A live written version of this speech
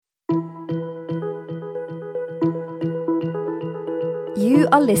You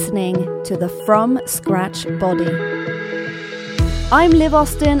are listening to the From Scratch Body. I'm Liv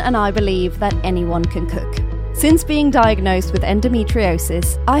Austin, and I believe that anyone can cook. Since being diagnosed with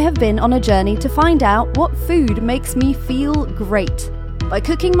endometriosis, I have been on a journey to find out what food makes me feel great. By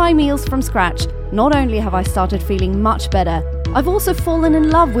cooking my meals from scratch, not only have I started feeling much better, I've also fallen in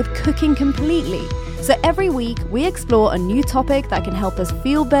love with cooking completely. So every week, we explore a new topic that can help us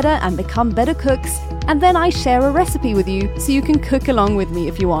feel better and become better cooks, and then I share a recipe with you so you can cook along with me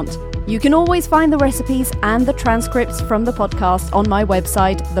if you want. You can always find the recipes and the transcripts from the podcast on my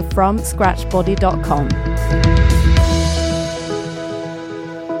website, thefromscratchbody.com.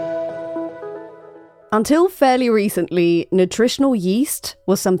 Until fairly recently, nutritional yeast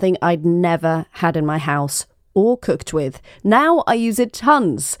was something I'd never had in my house or cooked with. Now I use it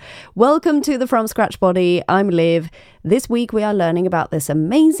tons. Welcome to the From Scratch Body. I'm Liv. This week we are learning about this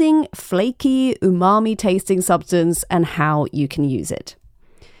amazing, flaky, umami tasting substance and how you can use it.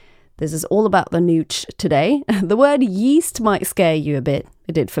 This is all about the nooch today. The word yeast might scare you a bit.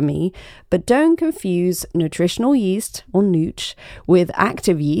 It did for me. But don't confuse nutritional yeast, or nooch, with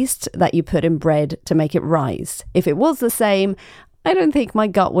active yeast that you put in bread to make it rise. If it was the same, I don't think my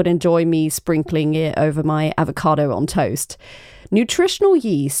gut would enjoy me sprinkling it over my avocado on toast. Nutritional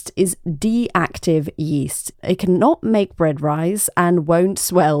yeast is deactive yeast. It cannot make bread rise and won't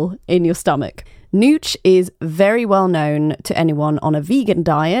swell in your stomach. Nooch is very well known to anyone on a vegan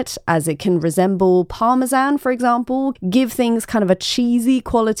diet, as it can resemble parmesan, for example, give things kind of a cheesy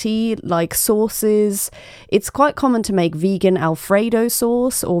quality like sauces. It's quite common to make vegan Alfredo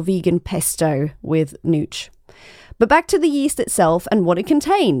sauce or vegan pesto with nooch. But back to the yeast itself and what it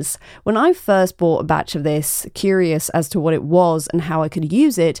contains. When I first bought a batch of this, curious as to what it was and how I could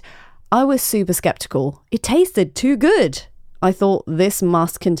use it, I was super skeptical. It tasted too good. I thought this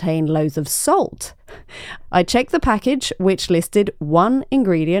must contain loads of salt. I checked the package, which listed one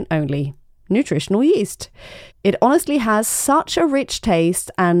ingredient only: nutritional yeast. It honestly has such a rich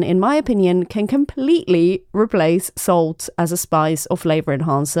taste and, in my opinion, can completely replace salt as a spice or flavor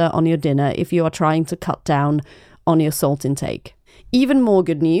enhancer on your dinner if you are trying to cut down on your salt intake. Even more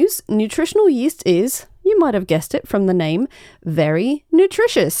good news, nutritional yeast is, you might have guessed it from the name, very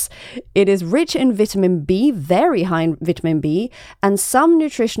nutritious. It is rich in vitamin B, very high in vitamin B, and some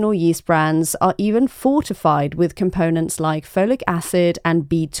nutritional yeast brands are even fortified with components like folic acid and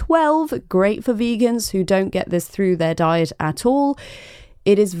B12, great for vegans who don't get this through their diet at all.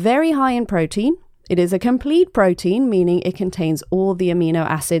 It is very high in protein. It is a complete protein, meaning it contains all the amino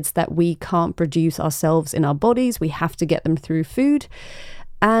acids that we can't produce ourselves in our bodies. We have to get them through food.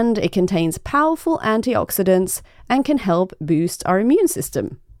 And it contains powerful antioxidants and can help boost our immune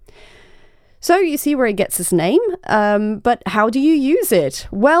system. So you see where it gets its name, but how do you use it?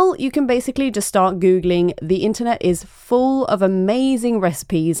 Well, you can basically just start Googling. The internet is full of amazing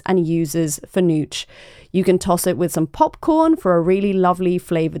recipes and uses for nooch. You can toss it with some popcorn for a really lovely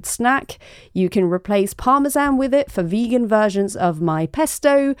flavored snack. You can replace parmesan with it for vegan versions of my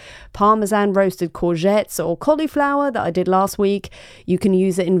pesto, parmesan roasted courgettes or cauliflower that I did last week. You can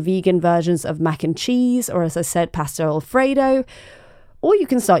use it in vegan versions of mac and cheese, or as I said, pasta Alfredo. Or you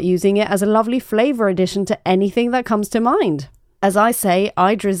can start using it as a lovely flavor addition to anything that comes to mind. As I say,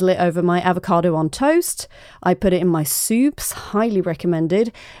 I drizzle it over my avocado on toast. I put it in my soups, highly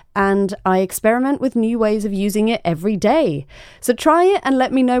recommended. And I experiment with new ways of using it every day. So try it and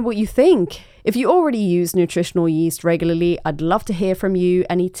let me know what you think. If you already use nutritional yeast regularly, I'd love to hear from you.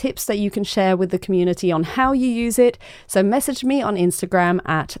 Any tips that you can share with the community on how you use it. So message me on Instagram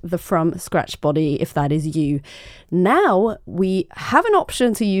at @thefromscratchbody if that is you. Now we have an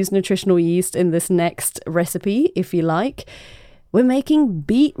option to use nutritional yeast in this next recipe, if you like. We're making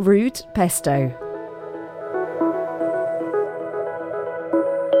beetroot pesto.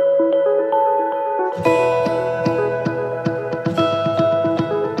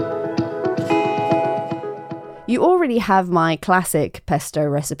 You already have my classic pesto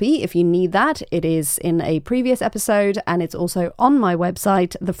recipe. If you need that, it is in a previous episode and it's also on my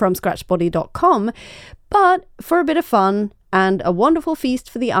website, thefromscratchbody.com. But for a bit of fun and a wonderful feast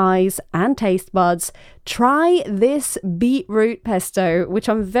for the eyes and taste buds, try this beetroot pesto, which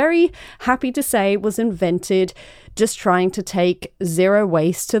I'm very happy to say was invented just trying to take zero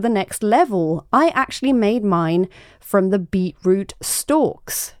waste to the next level. I actually made mine from the beetroot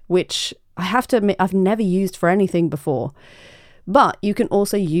stalks, which I have to admit I've never used for anything before. But you can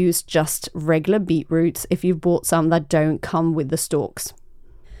also use just regular beetroots if you've bought some that don't come with the stalks.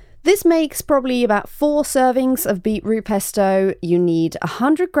 This makes probably about 4 servings of beetroot pesto. You need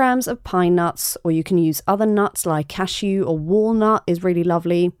 100 grams of pine nuts, or you can use other nuts like cashew or walnut is really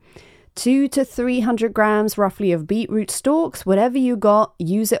lovely. 200 to 300 grams roughly of beetroot stalks. Whatever you got,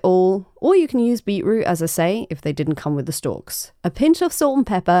 use it all. Or you can use beetroot, as I say, if they didn't come with the stalks. A pinch of salt and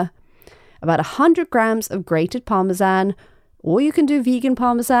pepper, about 100 grams of grated parmesan, or you can do vegan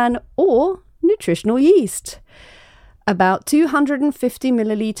parmesan or nutritional yeast. About 250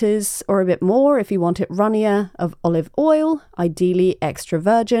 milliliters or a bit more if you want it runnier of olive oil, ideally extra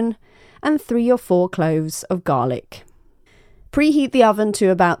virgin, and 3 or 4 cloves of garlic. Preheat the oven to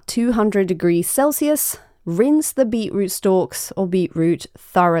about 200 degrees Celsius. Rinse the beetroot stalks or beetroot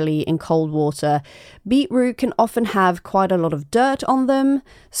thoroughly in cold water. Beetroot can often have quite a lot of dirt on them,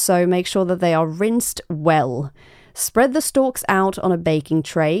 so make sure that they are rinsed well. Spread the stalks out on a baking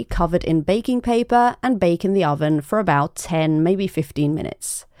tray covered in baking paper and bake in the oven for about 10, maybe 15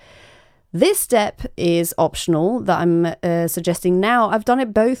 minutes. This step is optional that I'm suggesting now. I've done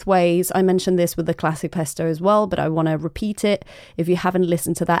it both ways. I mentioned this with the classic pesto as well, but I want to repeat it if you haven't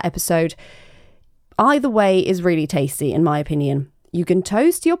listened to that episode. Either way is really tasty, in my opinion. You can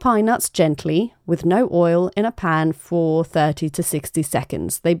toast your pine nuts gently with no oil in a pan for 30 to 60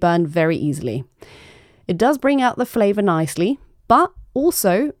 seconds. They burn very easily. It does bring out the flavour nicely, but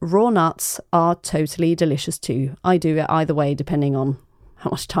also raw nuts are totally delicious too. I do it either way depending on how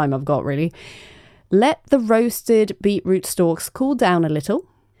much time I've got, really. Let the roasted beetroot stalks cool down a little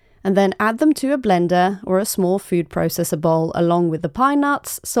and then add them to a blender or a small food processor bowl along with the pine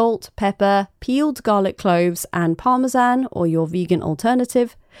nuts, salt, pepper, peeled garlic cloves and parmesan or your vegan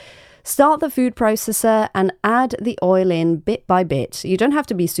alternative. Start the food processor and add the oil in bit by bit. You don't have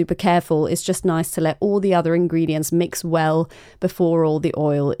to be super careful. It's just nice to let all the other ingredients mix well before all the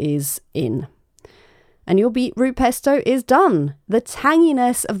oil is in. And your beetroot pesto is done. The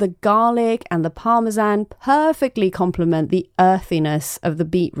tanginess of the garlic and the parmesan perfectly complement the earthiness of the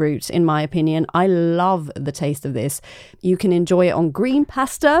beetroot, in my opinion. I love the taste of this. You can enjoy it on green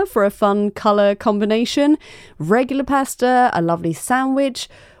pasta for a fun colour combination, regular pasta, a lovely sandwich,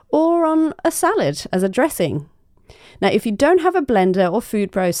 or on a salad as a dressing. Now, if you don't have a blender or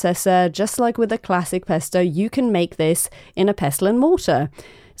food processor, just like with the classic pesto, you can make this in a pestle and mortar.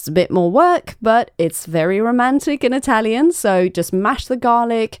 It's a bit more work, but it's very romantic in Italian, so just mash the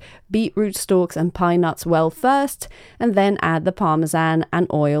garlic, beetroot stalks and pine nuts well first, and then add the parmesan and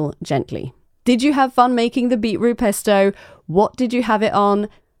oil gently. Did you have fun making the beetroot pesto? What did you have it on?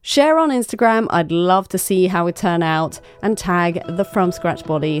 Share on Instagram. I'd love to see how it turned out, and tag the From Scratch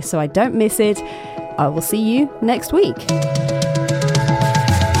Body so I don't miss it. I will see you next week.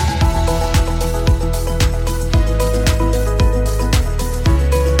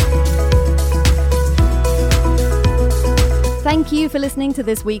 Thank you for listening to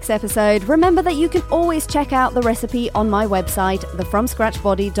this week's episode. Remember that you can always check out the recipe on my website,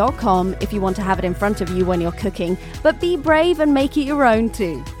 thefromscratchbody.com, if you want to have it in front of you when you're cooking, but be brave and make it your own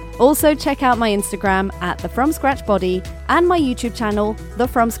too. Also, check out my Instagram at thefromscratchbody and my YouTube channel, The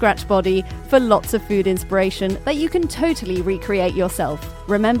From Scratch Body, for lots of food inspiration that you can totally recreate yourself.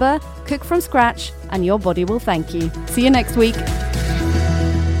 Remember, cook from scratch and your body will thank you. See you next week.